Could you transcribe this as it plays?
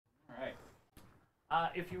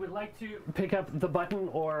If you would like to pick up the button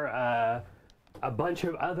or a bunch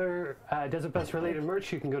of other Desert Bus related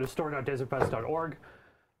merch, you can go to store.desertbus.org.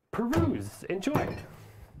 Peruse. Enjoy.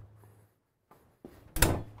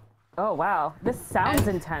 Oh, wow. This sounds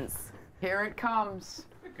intense. Here it comes.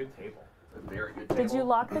 A good table. A very good table. Did you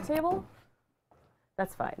lock the table?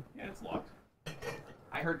 That's fine. Yeah, it's locked.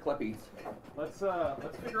 I heard Clippies. Let's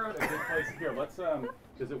figure out a good place here.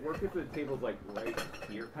 Does it work if the table's like right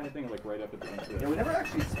here kind of thing, like right up at the end of Yeah, we never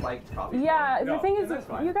actually spiked coffee. Yeah, No, the thing is, that's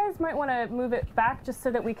fine. you guys might want to move it back just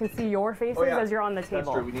so that we can see your faces as you're on the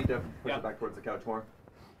table. That's true. We need to push it back towards the couch more.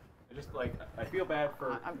 I feel bad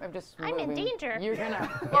for. I'm just I'm moving. in danger. You're gonna.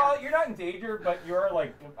 Well, you're not in danger, but you're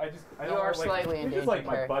like, I don't You are know, like, slightly in you're just danger, like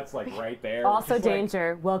my Carrie. butt's like right there. Also just, like-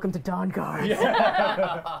 danger. Welcome to Dawn Guard.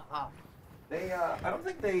 They, I don't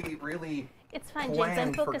think they really. It's fine, James. Plan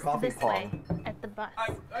I'm for focused coffee this way pong. at the bus.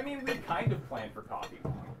 I mean, we kind of planned for coffee.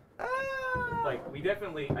 Like, we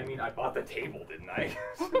definitely. I mean, I bought the table, didn't I?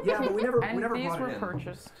 Yeah, but we never. And we never these brought were it in.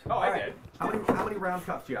 purchased. Oh, I did. How many round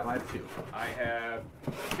cups do you have? I have 2. I have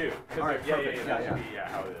 2. All right, yeah, perfect. that Yeah, should be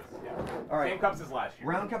how it is. Yeah. All right. Same cups as last year.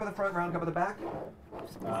 Round cup at the front, round cup at the back.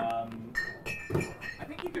 I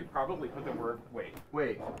think you could probably put the word. Wait.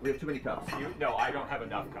 Wait, we have too many cups. No, I don't have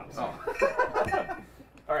enough cups. Oh.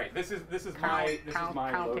 All right, this is my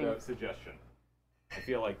counting. loadout suggestion. I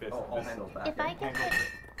feel like this. I'll handle that.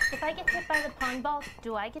 If I get hit by the pong ball,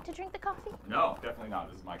 do I get to drink the coffee? No, definitely not.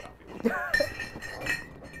 This is my coffee.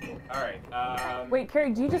 All right. Wait,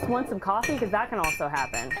 Carrie, do you just want some coffee? Because that can also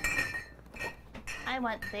happen. I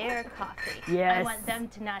want their coffee. Yes. I want them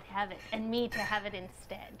to not have it and me to have it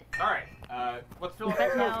instead. All right. Let's fill it.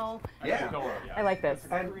 But no. Yeah. I like this.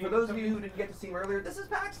 And for those of you who didn't get to see him earlier, this is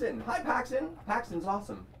Paxton. Hi, Paxton. Paxton's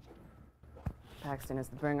awesome. Paxton is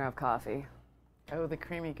the bringer of coffee. Oh, the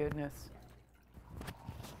creamy goodness.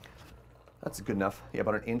 That's good enough. Yeah,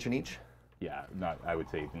 about an inch in each. Yeah, I would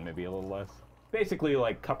say maybe a little less. Basically,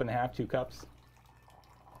 like cup and a half, 2 cups.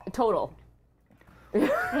 Total.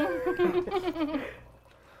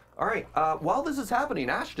 All right. While this is happening,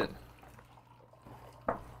 Ashton.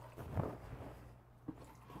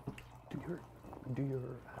 Do your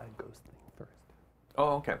ghost thing first.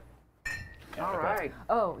 Oh, okay. All right.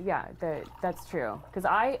 Oh, yeah, that's true. Because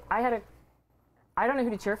I don't know who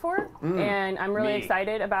to cheer for, and I'm really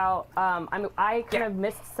excited about. I kind of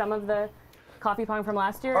missed some of the coffee pong from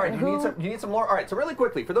last year. All right, you need some more. All right, so really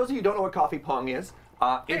quickly, for those of you who don't know what coffee pong is,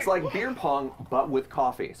 it's like beer pong, but with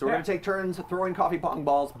coffee. So we're going to take turns throwing coffee pong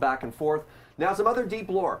balls back and forth. Now, some other deep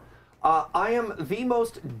lore. I am the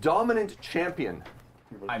most dominant champion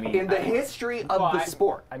in the history of the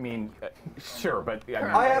sport. I mean, sure, but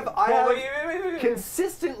I have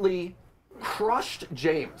consistently crushed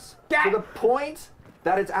James to the point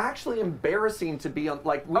that it's actually embarrassing to be on.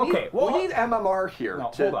 Like, we need MMR here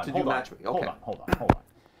to do matchmaking. Okay. Hold on.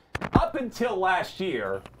 Up until last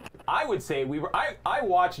year, I would say I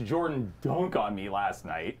watched Jordan dunk on me last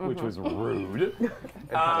night, which was rude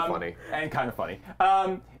and kind of funny.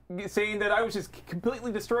 Saying that I was just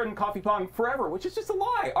completely destroyed in coffee pong forever, which is just a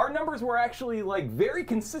lie. Our numbers were actually like very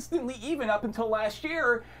consistently even up until last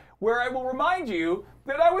year, where I will remind you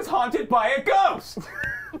that I was haunted by a ghost.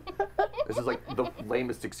 This is like the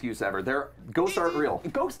lamest excuse ever. Ghosts aren't real.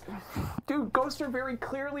 Ghosts are very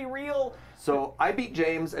clearly real. So I beat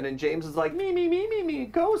James, and then James is like, me,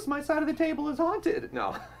 ghost, my side of the table is haunted.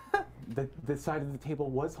 No. The side of the table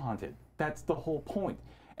was haunted. That's the whole point.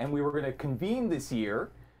 And we were going to convene this year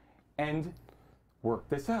and work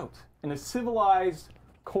this out in a civilized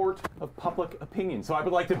court of public opinion. So I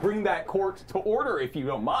would like to bring that court to order, if you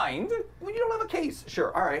don't mind. Well, you don't have a case.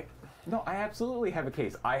 Sure, all right. No, I absolutely have a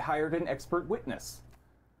case. I hired an expert witness.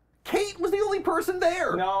 Kate was the only person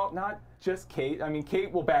there. No, not just Kate. I mean,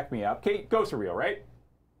 Kate will back me up. Kate, ghosts are real, right?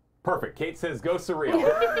 Perfect. Kate says ghosts are real.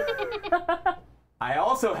 I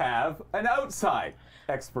also have an outside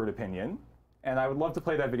expert opinion, and I would love to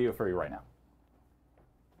play that video for you right now.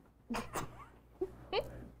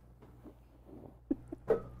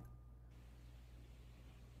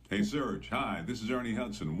 Hey Serge, hi, this is Ernie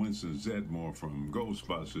Hudson, Winston Zedmore from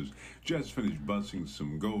Ghostbusters. Just finished busting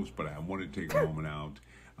some ghosts, but I wanted to take a moment out.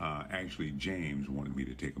 Actually, James wanted me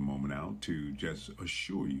to take a moment out to just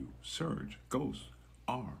assure you, Serge, ghosts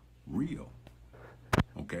are real.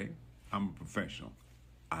 Okay? I'm a professional.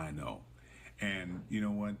 I know. And you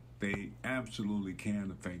know what? They absolutely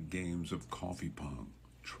can affect games of coffee pong.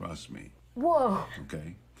 Trust me. Whoa.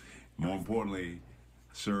 Okay? More importantly,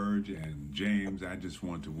 Serge and James, I just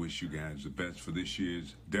want to wish you guys the best for this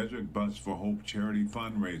year's Desert Bus for Hope charity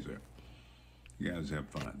fundraiser. You guys have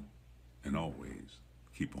fun. And always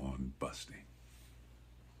keep on busting.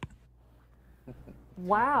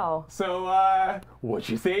 Wow. So, what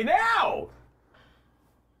you say now?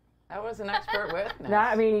 That was an expert witness.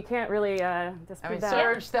 That, I mean, you can't really dispute I mean, that.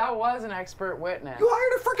 Serge, that was an expert witness. You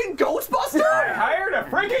hired a freaking Ghostbuster? I hired a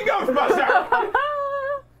freaking Ghostbuster!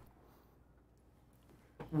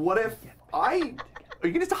 What if I? Are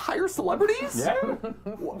you gonna just hire celebrities? Yeah.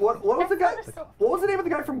 What was the guy? What was the name of the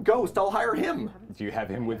guy from Ghost? I'll hire him. Do you have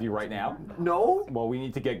him with you right now? No. Well, we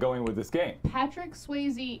need to get going with this game. Patrick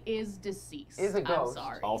Swayze is deceased. Is a ghost. I'm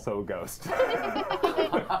sorry. Also a ghost.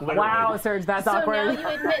 Wow, Serge, that's So now awkward. you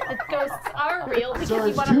admit that ghosts are real because Sorry,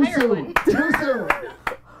 you want too to hire soon. one. Too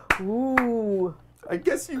soon. Ooh. I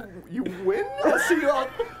guess you win. I'll see you all.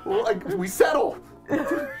 Well, we settle.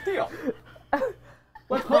 Deal.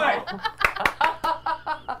 Let's play.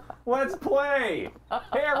 Let's play.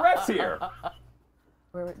 Hey, our ref's here.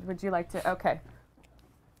 Where would you like to? Okay.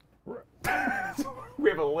 We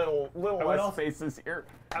have a little less also- faces here.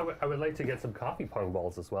 I would like to get some coffee pong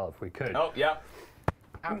balls as well, if we could. Oh, yeah.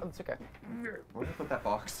 It's okay. Where did I put that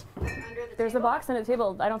box? There's a box on the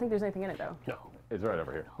table. I don't think there's anything in it, though. No. It's right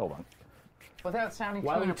over here. Hold on. Without sounding too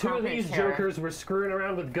While the two of inappropriate, these Kara, jokers were screwing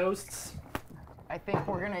around with ghosts, I think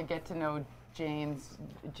we're gonna get to know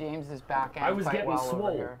James's back end I was quite getting well over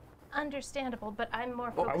swole. here. Understandable, but I'm more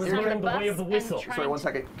I focused was on learning the the way bus of the and whistle. trying Sorry, one to-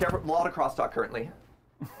 second. Careful, a lot of crosstalk currently.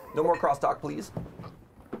 No more crosstalk, please.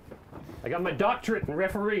 I got my doctorate in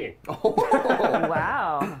refereeing.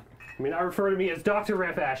 Wow. I mean, I refer to me as Dr.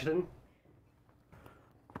 Ref Ashton.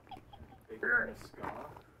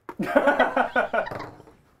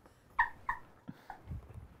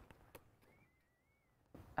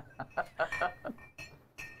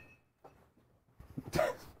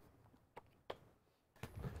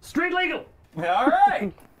 Street legal! All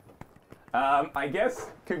right. I guess,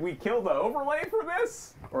 could we kill the overlay for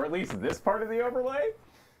this? Or at least this part of the overlay?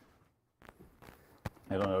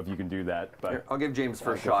 I don't know if you can do that, but... Here, I'll give James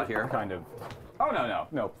first shot here. Kind of... Oh,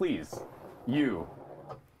 no, please. You.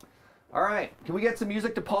 All right. Can we get some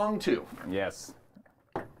music to Pong too? Yes.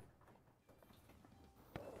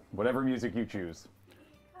 Whatever music you choose.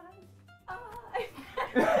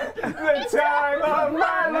 The time of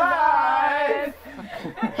my life!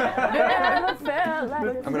 Never felt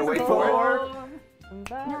like I'm gonna wait for it.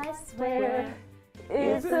 I swear.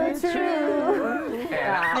 it's the truth.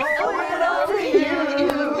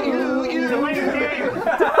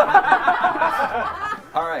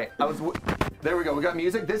 All right. There we go. We got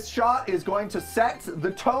music. This shot is going to set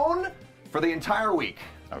the tone for the entire week.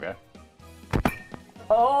 Okay.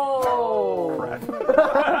 Oh. Crap.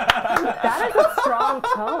 That is a strong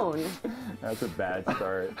tone. That's a bad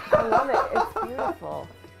start. I love it. It's beautiful.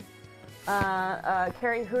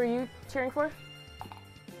 Carrie, who are you cheering for?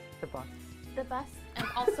 The bus. The bus and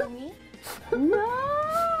also me.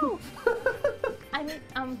 No. I mean,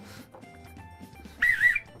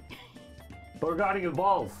 Borgatti of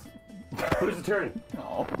balls. Who's the turn?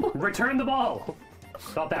 Oh. Return the ball.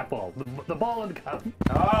 Not that ball. The ball in the cup.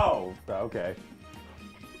 Oh, okay.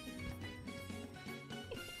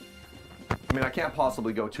 I mean, I can't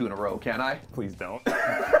possibly go 2 in a row, can I? Please don't.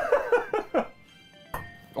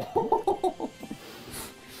 All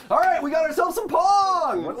right, we got ourselves some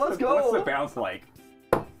Pong. Let's go. What's the bounce like?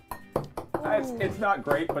 It's not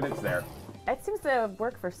great, but it's there. It seems to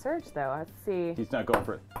work for Serge, though. Let's see. He's not going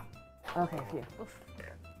for it. Okay, phew.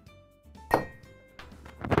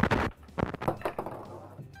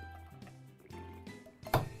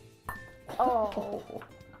 Oh.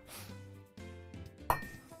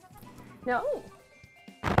 Now,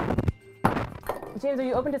 James, are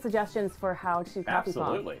you open to suggestions for how to copy Pong?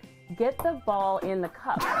 Absolutely. Get the ball in the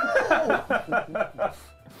cup.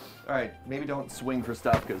 All right, maybe don't swing for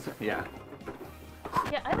stuff, because, yeah.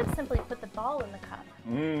 yeah, I would simply put the ball in the cup.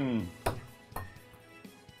 Mmm.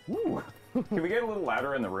 Ooh. Can we get a little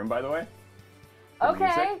louder in the room, by the way?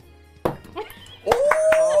 Okay.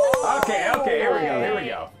 Okay, here we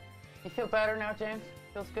go. You feel better now, James?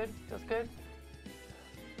 Feels good? Feels good?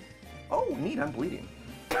 Oh, neat, I'm bleeding.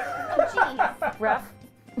 Oh, jeez. Ref,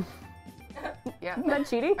 Yeah. is that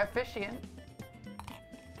cheating? Officiant.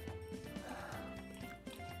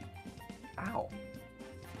 Ow.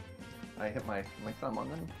 I hit my thumb on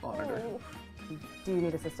the monitor. Do you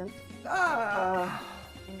need assistance? Ah.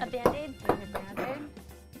 A Band-Aid? Do you need a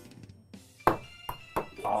Band-Aid?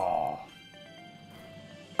 Oh.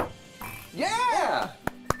 Yeah!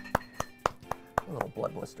 A little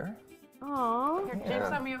blood blister. Aww. Here, James,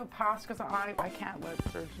 let me pass because I can't let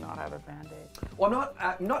Serge not have a Band-Aid. Well,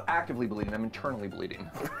 I'm not actively bleeding, I'm internally bleeding.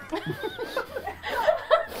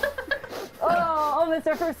 Oh, almost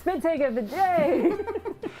our first spit take of the day.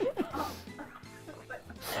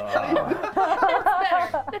 That's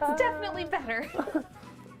better. That's definitely better.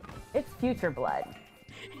 It's future blood.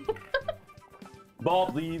 Ball,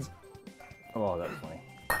 please. Oh, that was funny.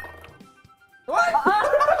 What?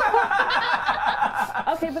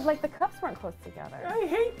 Okay, but like the cups weren't close together. I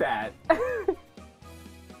hate that.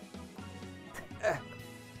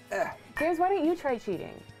 James, why don't you try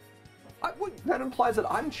cheating? That implies that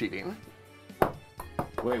I'm cheating.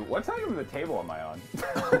 Wait, what side of the table am I on?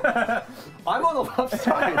 I'm on the left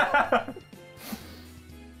side.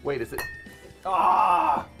 Wait, is it?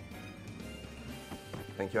 Ah!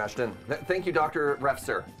 Thank you, Ashton. Thank you, Dr. Ref,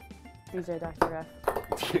 sir. DJ Dr. Ref.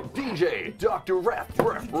 DJ Dr. Ref.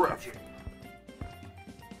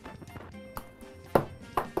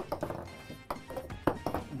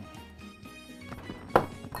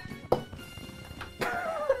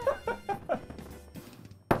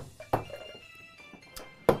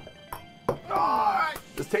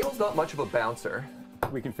 This table's not much of a bouncer.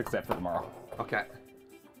 We can fix that for tomorrow. Okay.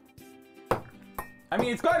 I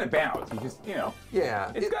mean, it's got to bounce. You just, you know.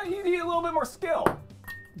 Yeah. You need a little bit more skill.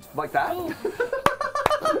 Like that?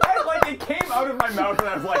 It came out of my mouth and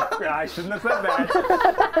I was like, I shouldn't have said that.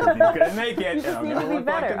 He's gonna make it. You just need to be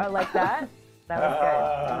better. Oh, like that? That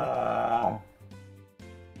was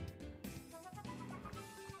good.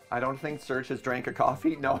 I don't think Serge has drank a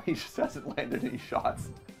coffee. No, he just hasn't landed any shots.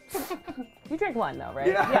 You drank one though, right?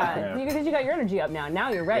 Yeah. Because you got your energy up now.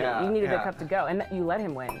 Now you're ready. Yeah, You needed yeah. a cup to go, and you let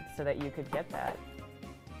him win so that you could get that.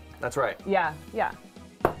 That's right. Yeah.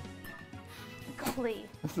 Please.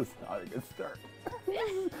 This is not a good start.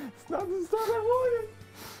 It's not the start I wanted.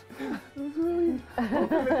 I was really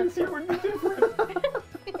hoping that this year would be different.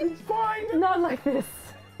 It's fine. Not like this.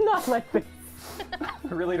 Not like this. I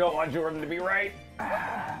really don't want Jordan to be right.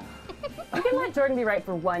 You can let Jordan be right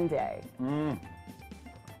for one day.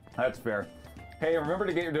 That's fair. Hey, remember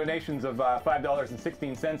to get your donations of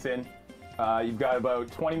 $5.16 in. You've got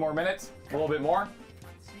about 20 more minutes, a little bit more.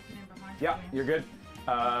 Yeah, you're good.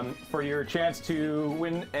 For your chance to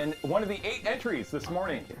win one of the 8 entries this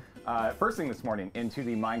morning, first thing this morning, into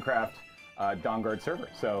the Minecraft Dawnguard server.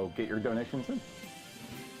 So get your donations in.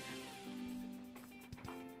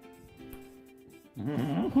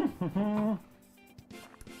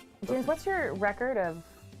 James, what's your record of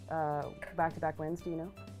back-to-back wins? Do you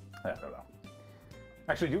know? I don't know.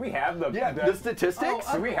 Actually, do we have the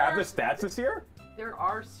statistics? Do we have the stats this year? There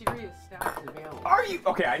are serious stats available. Are you?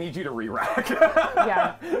 Okay, I need you to re-rack.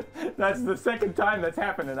 Yeah. That's the second time that's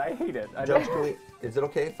happened, and I hate it. Judge, is it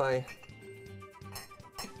okay if I...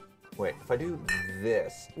 Wait, if I do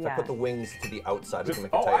this, if I put the wings to the outside, we can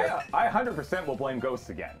make it tighter. I 100% will blame ghosts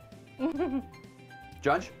again.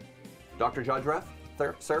 Judge? Dr. Judge Ref?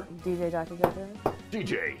 Sir? DJ Dr. Jojo?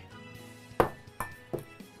 DJ.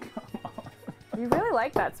 You really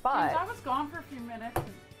like that spot. I was gone for a few minutes.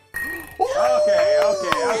 Okay.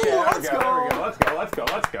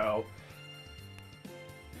 Let's go.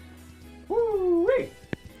 Woo-wee.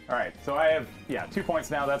 All right, so I have, 2 points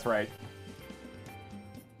now, that's right.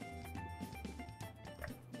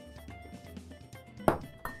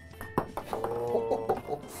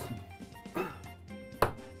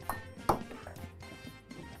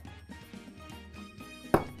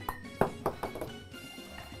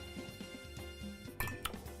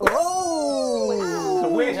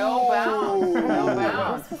 No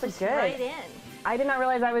bounce. This was good. Right in. I did not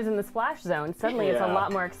realize I was in the splash zone. Suddenly it's a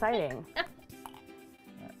lot more exciting.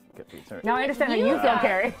 Now I understand how you feel,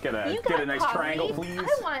 Carrie. Get a nice coffee. triangle, please. I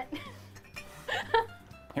want.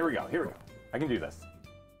 Here we go. I can do this.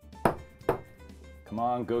 Come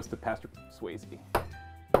on, Ghost to Pastor Swayze.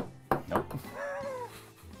 Nope.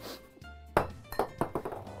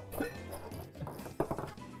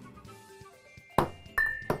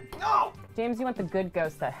 No! James, you want the good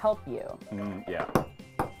ghost to help you. Yeah.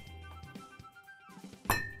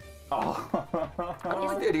 Oh. I don't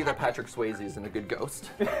like the idea that Patrick Swayze isn't a good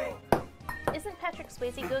ghost. Isn't Patrick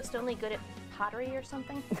Swayze Ghost only good at pottery or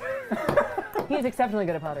something? He is exceptionally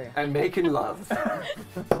good at pottery. And making love.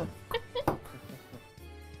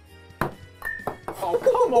 Oh,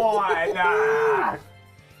 come on! Ah.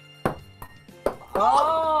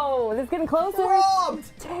 Oh, this is getting closer.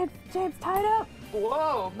 Robbed! James, tied up.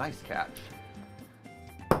 Whoa. Nice catch.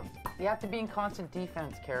 You have to be in constant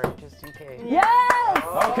defense, Carrie, just in case. Yes!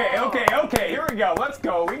 Okay, here we go. Let's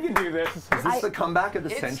go. We can do this. Is this the comeback of the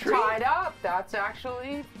century? It's tied up. That's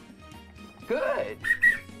actually good.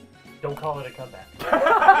 Don't call it a comeback.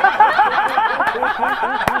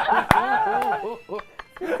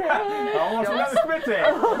 Almost another spit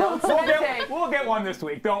take. We'll get one this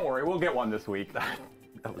week. Don't worry, we'll get one this week.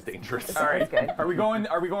 That was dangerous. All right. Are we going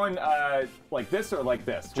like this or like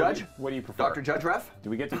this? Judge? What do you prefer? Dr. Judge Ref?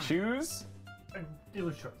 Do we get to choose?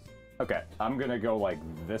 Dealer's choice. Okay, I'm gonna go like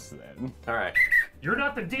this then. All right. You're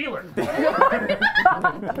not the dealer.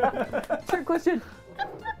 Trick question.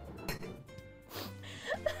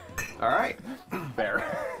 All right. There.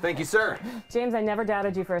 Thank you, sir. James, I never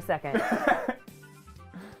doubted you for a second.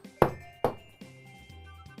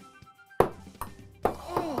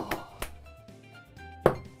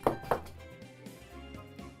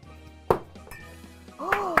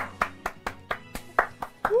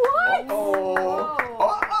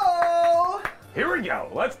 Here we go.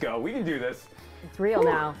 Let's go. We can do this. It's real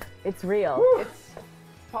now. It's real. It's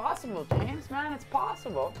possible, James, man. It's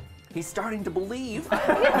possible. He's starting to believe.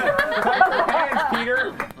 Hands,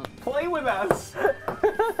 Peter. Play with us.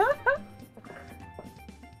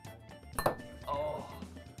 Oh.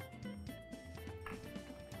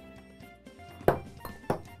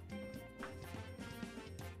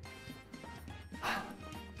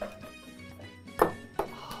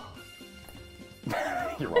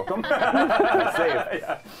 You're welcome. Save.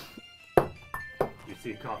 Yeah. You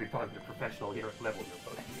see Coffee Pong, the professional here at level your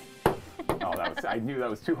voting. Oh, that was. I knew that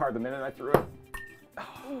was too hard the minute I threw it.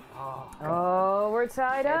 Oh, we're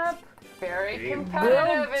tied up. Very Will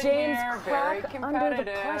competitive in James here. Very crack under the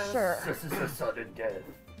competitive. pressure? This is a sudden death.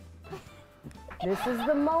 This is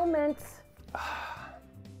the moment.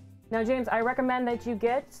 Now, James, I recommend that you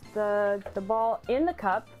get the ball in the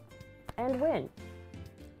cup and win.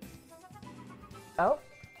 Oh.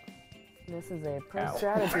 This is a pro Ow.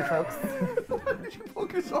 strategy, folks. Why did you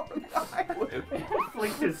focus on the eyelid?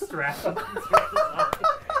 Flicked his strap.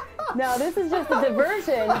 Now, this is just a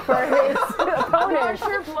diversion for his opponent.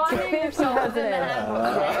 You're blinding yourself in the head.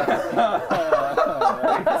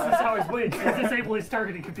 This is how he's winning. He's disable his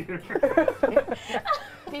targeting computer.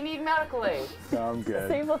 You need medical aid. I'm good.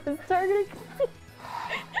 Disable his targeting.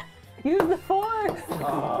 Use the force.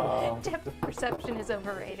 Depth of perception is Your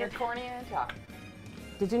overrated. cornea intact.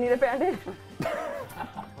 Did you need a bandage?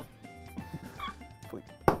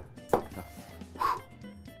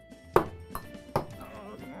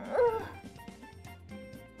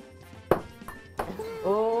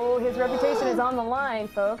 Oh, his reputation is on the line,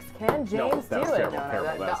 folks. Can James that was do it? terrible. No,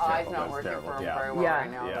 Terrible, the that's eye's terrible, not that's working terrible, for him yeah. very well Yeah.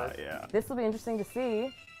 right now. Yeah, yeah. This will be interesting to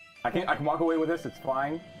see. I can walk away with this. It's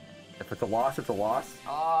fine. If it's a loss, it's a loss.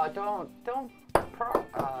 Don't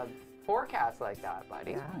forecast like that,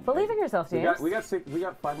 buddy. Believe in yourself, James. We got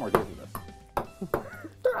 5 more days of this.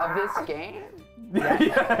 Of this game?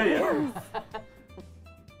 Yeah.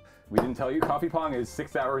 We didn't tell you Coffee Pong is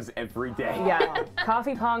 6 hours every day. Yeah.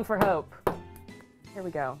 Coffee Pong for hope. Here we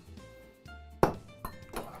go. That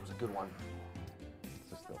was a good one. Let's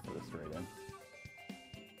just go for this straight in.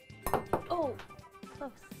 Oh,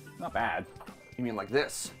 close. Not bad. You mean like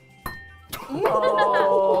this?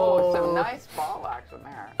 Oh, some nice ball action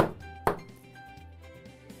there.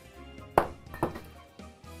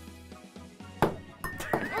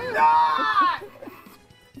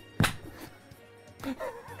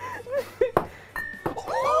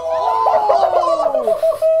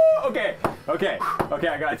 Okay,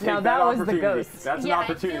 I gotta take Now that that was the opportunity. ghost. That's Yeah, an I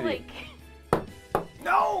feel opportunity. like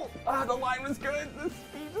No! The line was good. The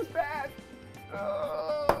speed was bad.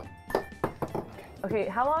 Okay,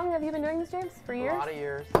 how long have you been doing this, James? For A years? lot of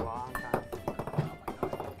years, a long time.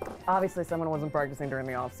 Obviously, someone wasn't practicing during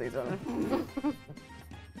the off season.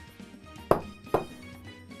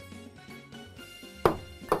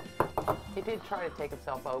 He did try to take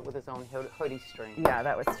himself out with his own hoodie string. Yeah,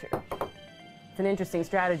 that was true. It's an interesting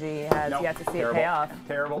strategy. He has Nope. yet to see Terrible. it pay off.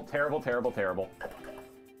 Terrible.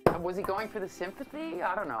 Was he going for the sympathy?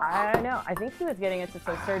 I don't know. I don't know. I think he was getting it so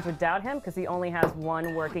Serge would doubt him because he only has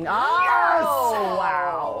one working. Oh,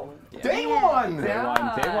 wow. Day one!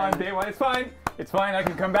 Day one. It's fine. I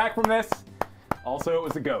can come back from this. Also, it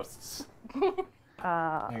was the ghosts. Here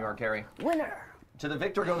you are, Carrie. Winner. To the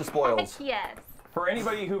victor go the spoils. yes. For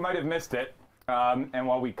anybody who might have missed it, and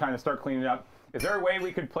while we kind of start cleaning up, is there a way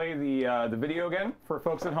we could play the video again for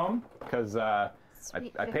folks at home? Because I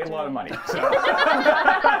paid a lot of money. So.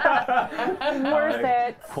 Worth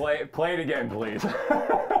it. Play it again, please.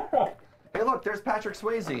 Hey, look, there's Patrick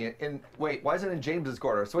Swayze. Wait, why is it in James's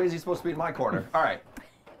corner? Swayze's supposed to be in my corner. All right.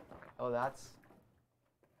 Oh, that's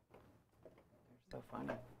so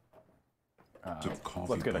funny.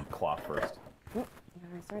 Let's get a cloth first.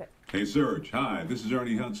 Hey Serge, hi, this is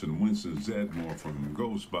Ernie Hudson, Winston Zedmore from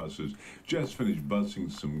Ghostbusters. Just finished busting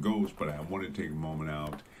some ghosts, but I want to take a moment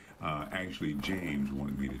out. Actually, James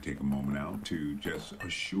wanted me to take a moment out to just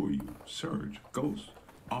assure you, Serge, ghosts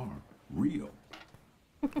are real.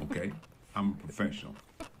 Okay? I'm a professional.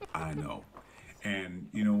 I know. And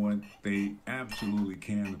you know what? They absolutely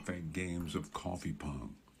can affect games of coffee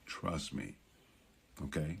pong. Trust me.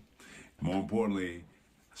 Okay? More importantly,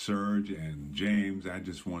 Serge and James, I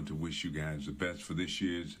just want to wish you guys the best for this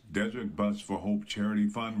year's Desert Bus for Hope charity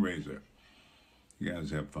fundraiser. You guys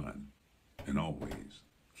have fun, and always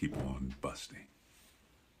keep on busting.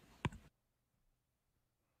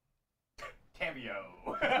 Cameo.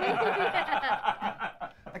 I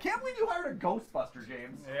can't believe you hired a Ghostbuster,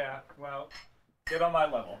 James. Yeah, well, get on my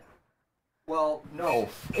level. Well, no.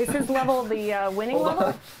 Is his level the winning Hold level?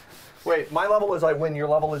 on. Wait, my level is I win, your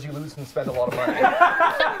level is you lose and spend a lot of money.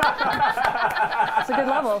 It's a good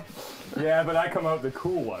level. Yeah, but I come out the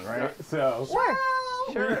cool one, right? So. Sure.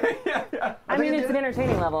 Sure. Yeah. I mean, it's an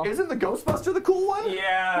entertaining level. Isn't the Ghostbuster the cool one?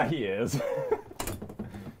 Yeah, he is.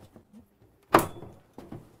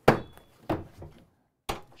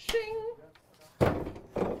 Shing.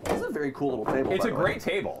 This is a very cool little table. It's by a the way. great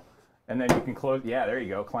table. And then you can close, yeah, there you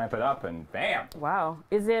go, clamp it up and bam. Wow.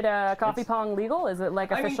 Is it Coffee Pong legal? Is it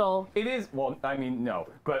like official? I mean, it is, well, I mean, no.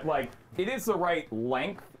 But like, it is the right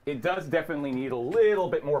length. It does definitely need a little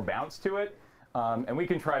bit more bounce to it. And we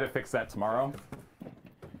can try to fix that tomorrow.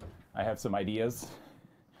 I have some ideas.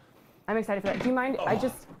 I'm excited for that. Do you mind? I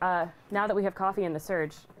just, now that we have coffee in the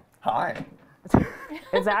Surge. Hi.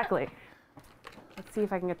 Exactly. Let's see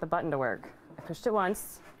if I can get the button to work. I pushed it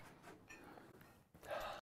once.